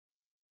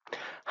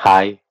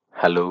Hi,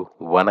 hello,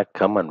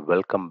 vanakkam, and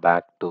welcome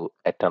back to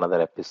yet another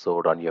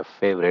episode on your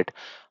favorite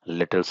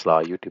Little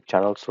Slaw YouTube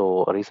channel.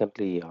 So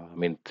recently,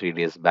 3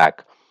 days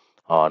back,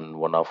 on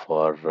one of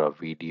our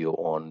video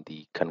on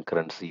the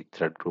concurrency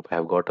thread group, I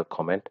have got a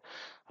comment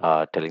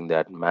telling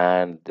that,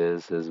 man,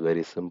 this is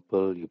very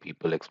simple. You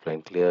people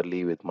explain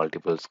clearly with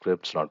multiple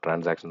scripts, not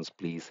transactions.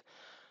 Please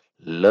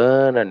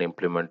learn and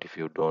implement if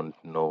you don't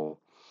know.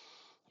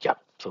 Yeah,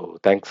 so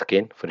thanks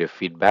again for your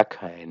feedback.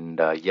 And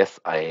yes,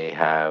 I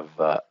have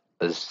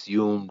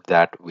assumed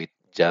that with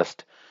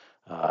just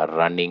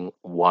running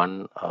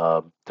one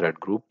thread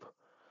group,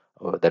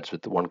 that's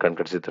with one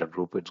concurrency thread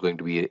group, it's going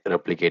to be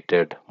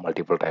replicated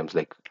multiple times,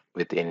 like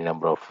with any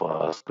number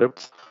of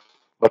scripts.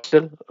 But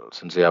still,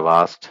 since you have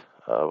asked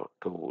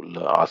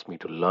me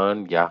to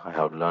learn, yeah, I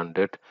have learned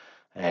it,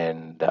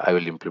 and I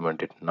will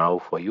implement it now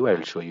for you. I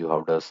will show you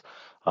how does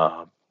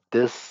uh,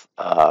 this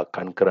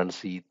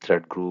concurrency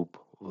thread group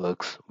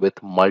works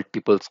with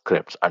multiple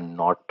scripts and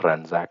not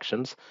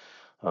transactions.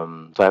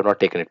 So I have not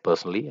taken it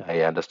personally.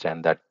 I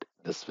understand that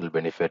this will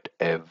benefit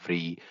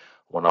every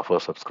one of our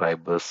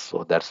subscribers.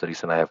 So that's the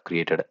reason I have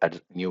created a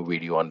new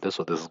video on this.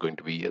 So this is going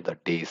to be the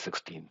day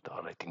 16th,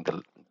 or I think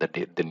the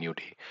day, the new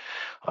day,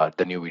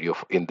 the new video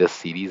in this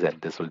series,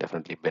 and this will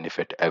definitely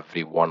benefit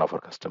every one of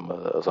our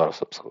customers or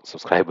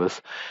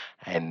subscribers.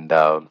 And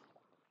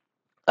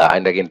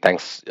and again,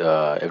 thanks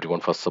everyone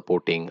for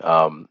supporting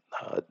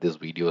these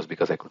videos,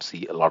 because I could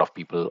see a lot of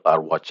people are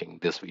watching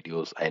these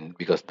videos, and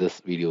because this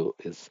video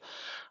is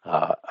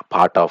a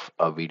part of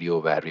a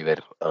video where we were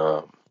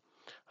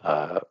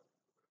uh,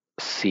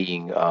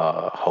 seeing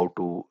how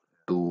to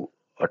do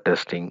a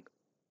testing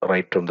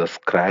right from the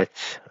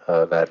scratch,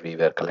 where we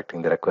were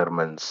collecting the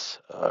requirements,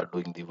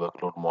 doing the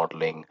workload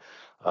modeling,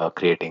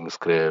 creating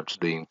scripts,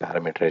 doing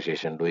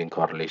parameterization, doing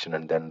correlation,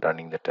 and then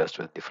running the test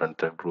with different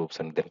thread groups,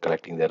 and then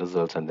collecting the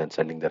results, and then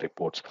sending the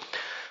reports.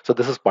 So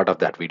this is part of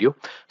that video.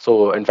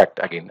 So in fact,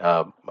 again,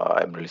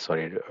 I'm really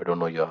sorry, I don't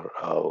know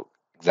your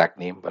exact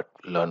name, but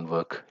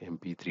LearnWork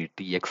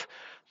MP3TX.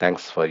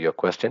 Thanks for your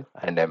question,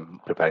 and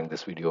I'm preparing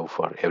this video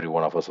for every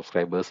one of our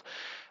subscribers.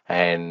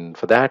 And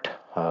for that,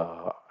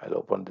 I'll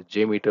open the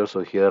JMeter.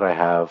 So here I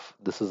have,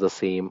 this is the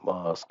same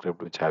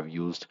script which I've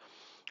used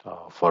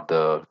for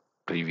the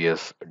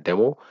previous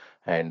demo,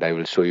 and I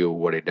will show you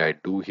what did I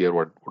do here,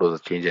 what was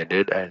the change I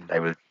did, and I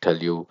will tell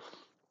you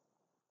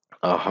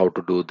how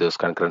to do this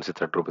concurrency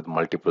thread group with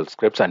multiple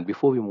scripts. And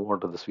before we move on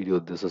to this video,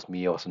 this is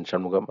me, Vasan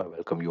Shanmugam. I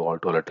welcome you all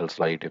to a Little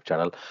Sly YouTube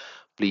channel.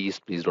 Please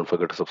don't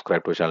forget to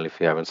subscribe to our channel if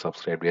you haven't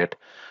subscribed yet.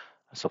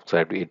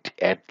 Subscribe to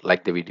it,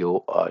 like the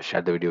video,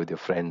 share the video with your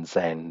friends,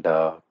 and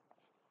uh,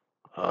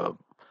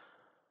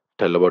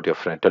 tell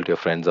to your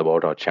friends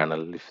about our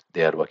channel if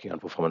they are working on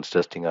performance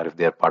testing, or if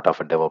they are part of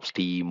a DevOps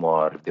team,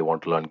 or if they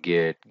want to learn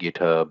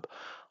GitHub,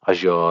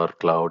 Azure,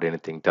 Cloud,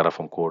 anything,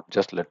 Terraform code.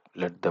 Just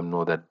let them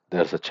know that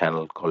there's a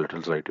channel called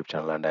Little's YouTube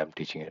channel, and I'm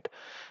teaching it.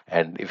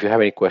 And if you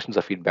have any questions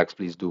or feedbacks,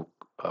 please do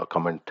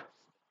comment.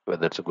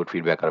 Whether it's a good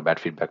feedback or a bad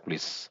feedback,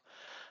 please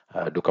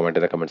do comment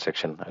in the comment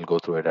section. I'll go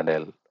through it, and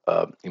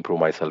I'll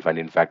improve myself. And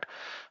in fact,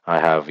 I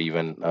have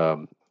even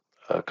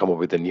come up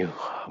with a new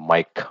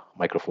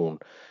microphone,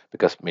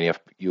 because many of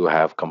you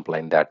have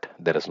complained that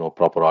there is no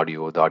proper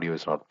audio. The audio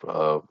is not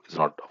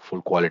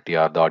full quality,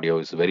 or the audio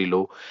is very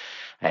low.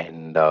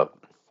 And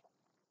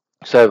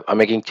so I'm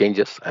making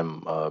changes.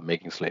 I'm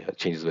making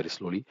changes very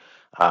slowly,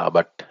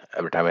 but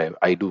every time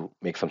I do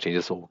make some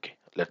changes. So okay,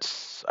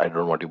 let's. I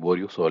don't want to bore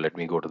you, so let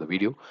me go to the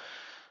video.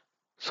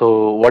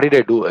 So what did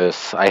I do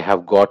is, I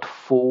have got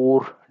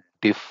four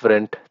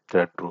different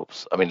thread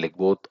groups. I mean, like,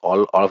 both,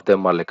 all of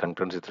them are like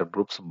concurrency thread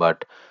groups,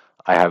 but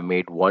I have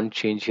made one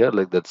change here.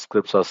 Like, the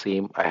scripts are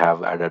same. I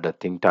have added a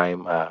think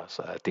time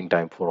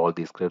for all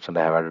these scripts, and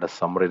I have added a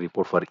summary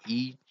report for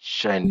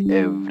each and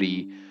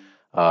every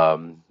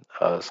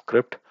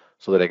script,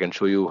 so that I can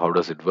show you how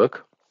does it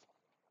work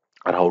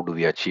and how do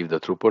we achieve the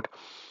throughput.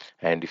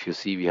 And if you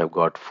see, we have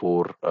got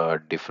four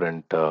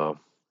different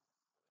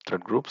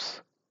thread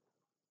groups.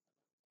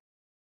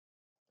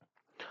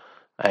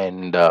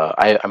 And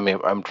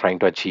I'm trying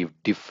to achieve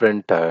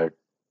different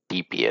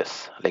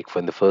TPS. Like,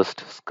 for the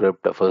first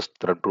script, the first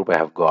thread group, I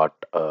have got,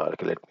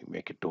 okay, let me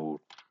make it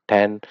to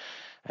 10,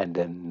 and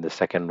then the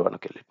second one,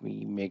 okay, let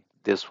me make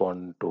this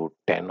one to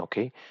 10,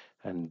 okay,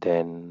 and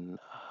then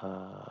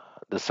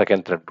the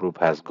second thread group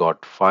has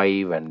got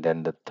 5, and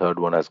then the third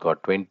one has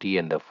got 20,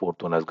 and the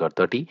fourth one has got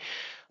 30.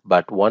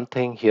 But one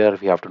thing here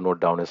we have to note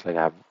down is, like,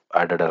 I've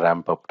added a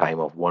ramp up time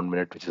of 1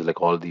 minute, which is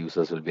like all the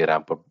users will be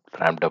ramped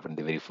up in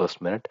the very first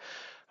minute,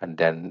 and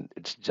then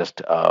it's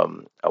just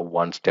a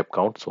one step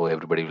count, so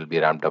everybody will be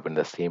ramped up in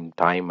the same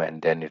time,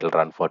 and then it'll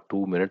run for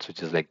 2 minutes,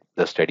 which is like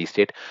the steady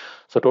state.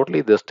 So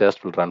totally this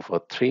test will run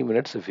for 3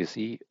 minutes. If you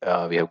see,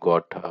 we have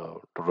got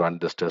to run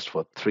this test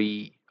for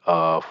three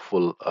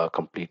full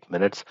complete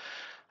minutes.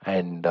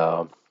 And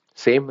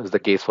same is the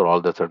case for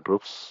all the thread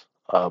groups,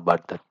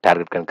 but the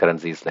target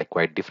concurrency is like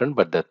quite different,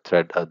 but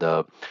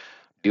the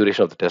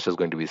duration of the test is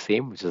going to be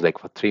same, which is like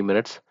for 3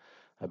 minutes.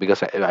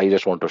 because I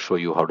just want to show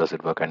you how does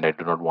it work, and I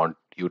do not want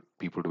you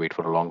people to wait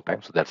for a long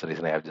time. So that's the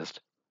reason I have just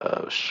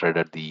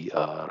shredded the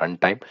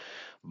runtime.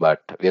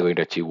 But we are going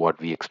to achieve what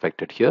we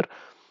expected here.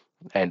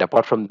 And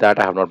apart from that,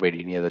 I have not made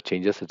any other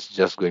changes. It's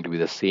just going to be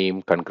the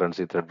same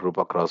concurrency thread group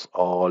across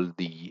all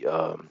the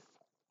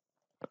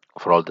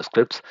for all the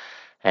scripts,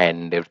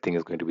 and everything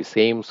is going to be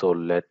same. So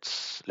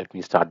let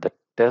me start the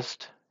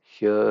test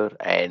here,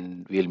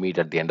 and we'll meet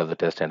at the end of the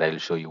test, and I'll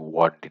show you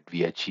what did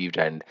we achieved.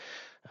 And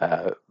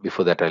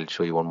before that, I'll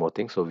show you one more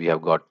thing. So we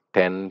have got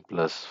 10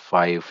 plus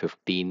 5,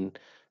 15,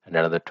 and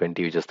another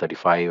 20, which is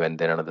 35, and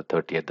then another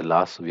 30 at the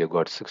last. So we have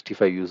got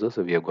 65 users.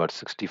 So we have got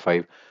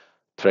 65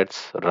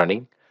 threads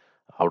running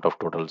out of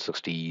total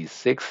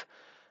 66.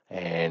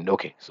 And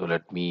okay, so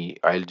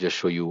I'll just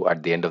show you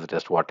at the end of the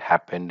test what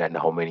happened and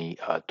how many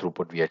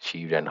throughput we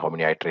achieved and how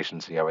many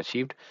iterations we have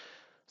achieved.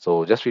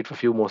 So just wait for a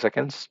few more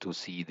seconds to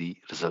see the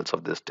results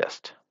of this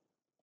test.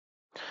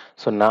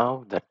 So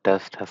now the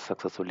test has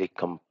successfully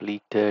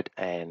completed,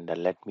 and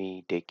let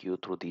me take you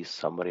through the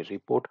summary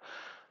report.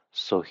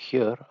 So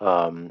here,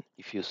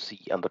 if you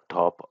see on the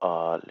top,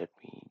 let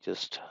me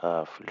just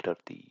filter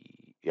the,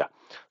 yeah.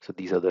 So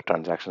these are the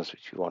transactions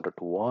which we wanted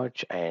to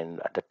watch,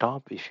 and at the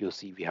top, if you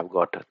see, we have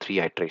got three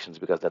iterations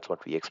because that's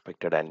what we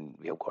expected, and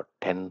we have got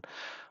 10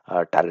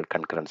 target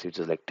concurrency, which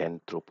is like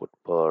 10 throughput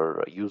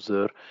per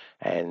user,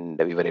 and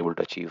we were able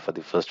to achieve for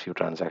the first few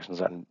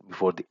transactions, and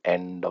before the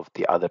end of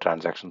the other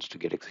transactions to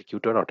get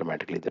executed,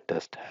 automatically the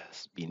test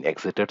has been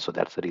exited. So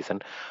that's the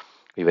reason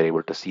we were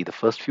able to see the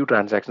first few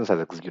transactions has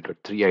executed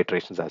three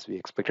iterations as we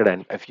expected.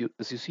 And if you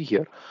as you see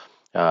here,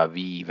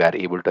 we were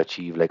able to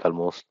achieve like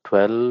almost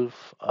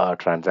 12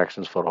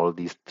 transactions for all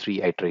these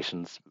three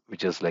iterations,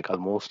 which is like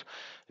almost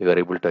we were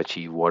able to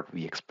achieve what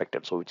we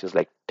expected, so which is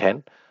like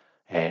 10.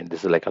 And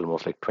this is like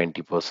almost like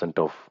 20%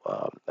 of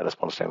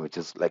response time, which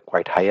is like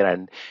quite higher.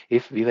 And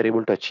if we were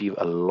able to achieve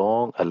a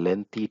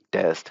lengthy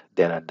test,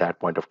 then at that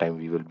point of time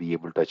we will be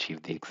able to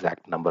achieve the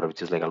exact number,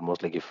 which is like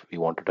almost like if we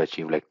wanted to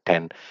achieve like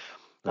 10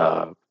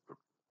 uh,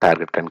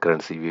 target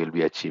concurrency, we will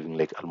be achieving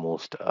like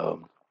almost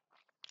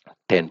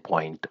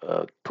 10.2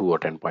 or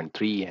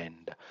 10.3.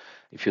 And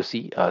if you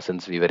see,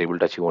 since we were able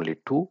to achieve only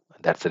two,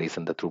 that's the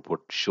reason the throughput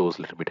shows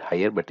a little bit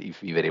higher. But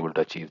if we were able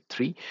to achieve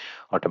three,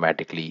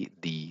 automatically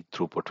the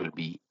throughput will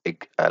be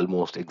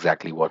almost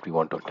exactly what we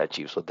want to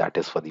achieve. So that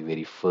is for the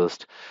very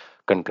first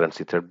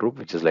concurrency thread group,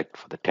 which is like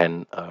for the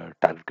 10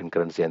 target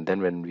concurrency. And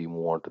then when we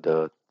move on to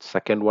the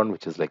second one,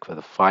 which is like for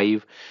the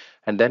 5,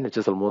 and then it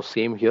is almost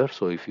same here.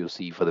 So if you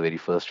see for the very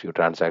first few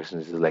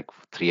transactions, it is like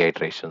three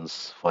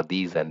iterations for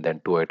these and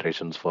then two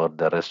iterations for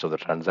the rest of the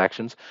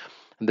transactions.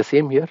 And the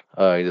same here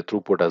in the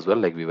throughput as well,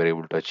 like we were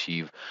able to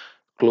achieve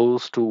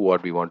close to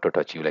what we wanted to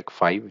achieve, like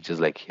 5, which is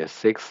like here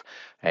 6.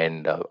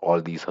 And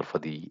all these are for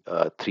the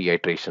three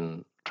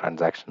iteration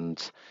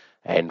transactions.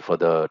 And for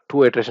the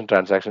two iteration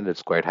transactions,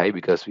 it's quite high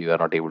because we were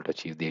not able to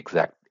achieve the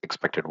exact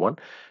expected one.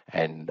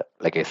 And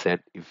like I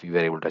said, if we were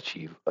able to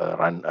achieve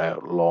run a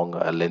long,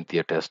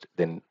 lengthier test,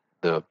 then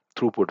the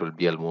throughput will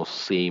be almost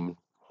same,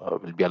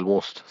 will be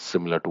almost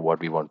similar to what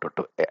we wanted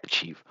to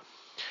achieve.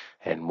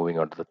 And moving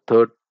on to the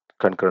third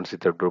concurrency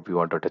thread group, we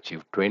wanted to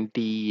achieve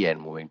 20. And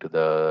moving to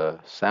the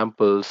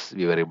samples,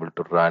 we were able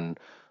to run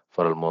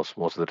for almost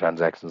most of the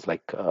transactions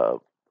like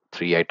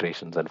three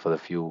iterations, and for the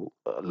few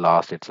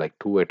last, it's like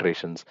two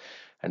iterations.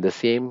 And the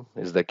same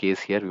is the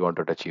case here. We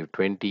wanted to achieve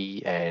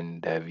 20,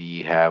 and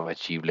we have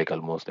achieved like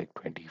almost like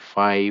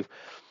 25.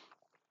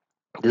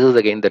 This is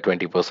again the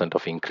 20%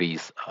 of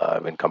increase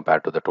when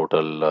compared to the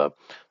total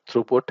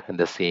throughput. And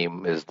the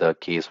same is the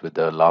case with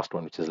the last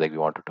one, which is like we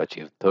wanted to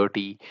achieve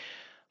 30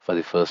 for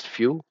the first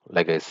few.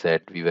 Like I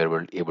said, we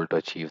were able to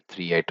achieve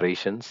three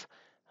iterations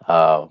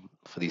for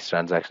these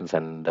transactions,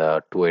 and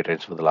two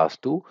iterations for the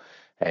last two.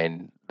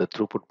 And the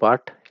throughput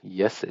part,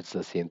 yes, it's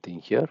the same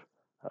thing here.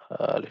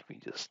 Let me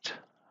just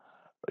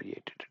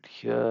create it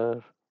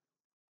here.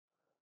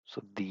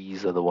 So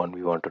these are the one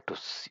we wanted to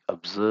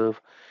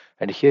observe.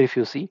 And here, if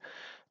you see,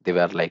 they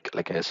were like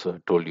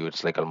told you,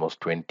 it's like almost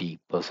 20%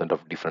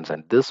 of difference,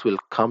 and this will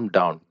come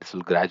down. This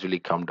will gradually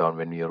come down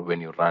when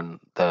you run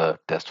the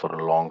test for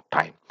a long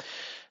time.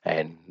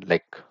 And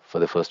like for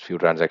the first few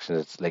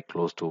transactions, it's like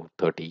close to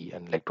 30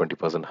 and like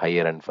 20%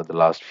 higher, and for the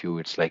last few,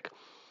 it's like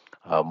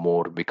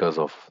more because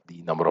of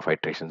the number of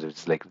iterations, which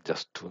is like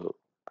just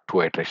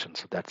two iterations.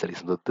 So that's the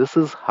reason. So this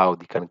is how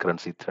the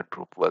concurrency thread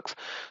group works.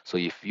 So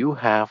if you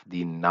have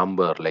the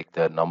number, like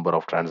the number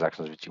of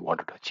transactions which you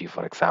wanted to achieve,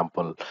 for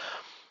example,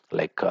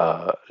 like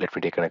let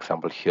me take an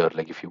example here.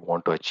 Like if you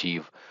want to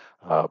achieve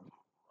uh,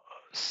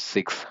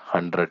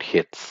 600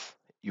 hits,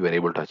 you are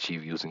able to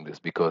achieve using this,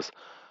 because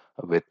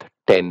with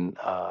 10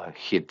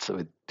 hits,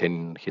 with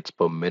 10 hits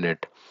per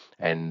minute,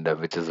 and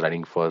which is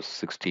running for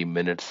 60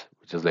 minutes,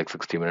 which is like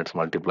 60 minutes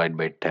multiplied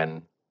by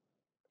 10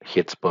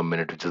 hits per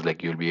minute, which is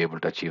like you'll be able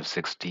to achieve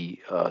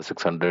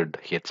 600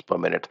 hits per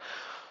minute.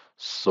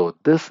 So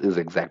this is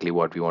exactly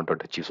what we wanted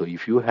to achieve. So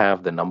if you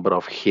have the number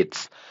of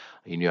hits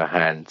in your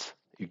hands,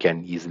 you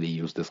can easily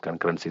use this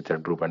concurrency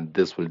thread group, and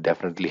this will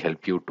definitely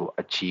help you to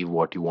achieve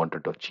what you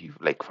wanted to achieve.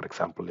 Like for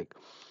example, like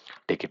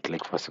take it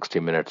like for 60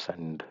 minutes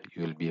and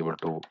you will be able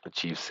to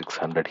achieve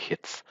 600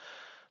 hits,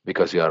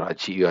 because you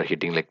are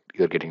hitting, like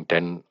you're getting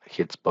 10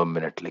 hits per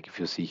minute. Like if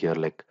you see here,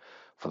 like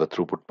for the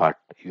throughput part,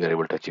 you are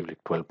able to achieve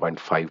like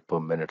 12.5 per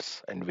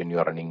minutes, and when you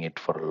are running it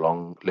for a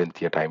long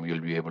lengthier time,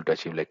 you'll be able to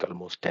achieve like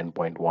almost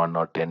 10.1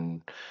 or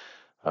 10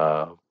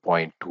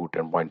 point 2,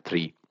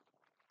 10.3.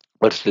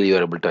 But still you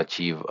are able to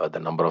achieve the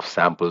number of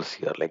samples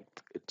here, like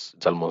it's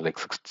almost like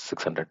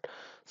 600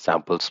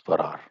 samples per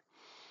hour.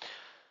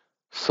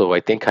 So I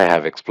think I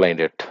have explained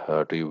it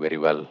to you very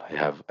well.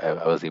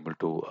 I was able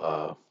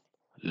to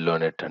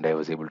learn it, and I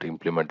was able to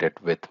implement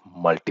it with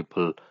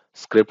multiple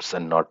scripts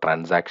and not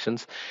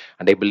transactions.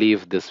 And I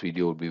believe this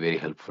video will be very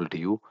helpful to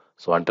you.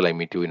 So until I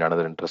meet you in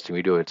another interesting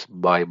video, it's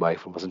bye bye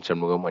from Vasan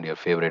Shanmugam on your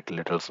favorite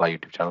Little Sly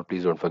YouTube channel.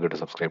 Please don't forget to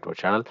subscribe to our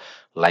channel,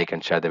 like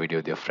and share the video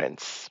with your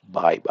friends.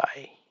 Bye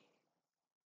bye.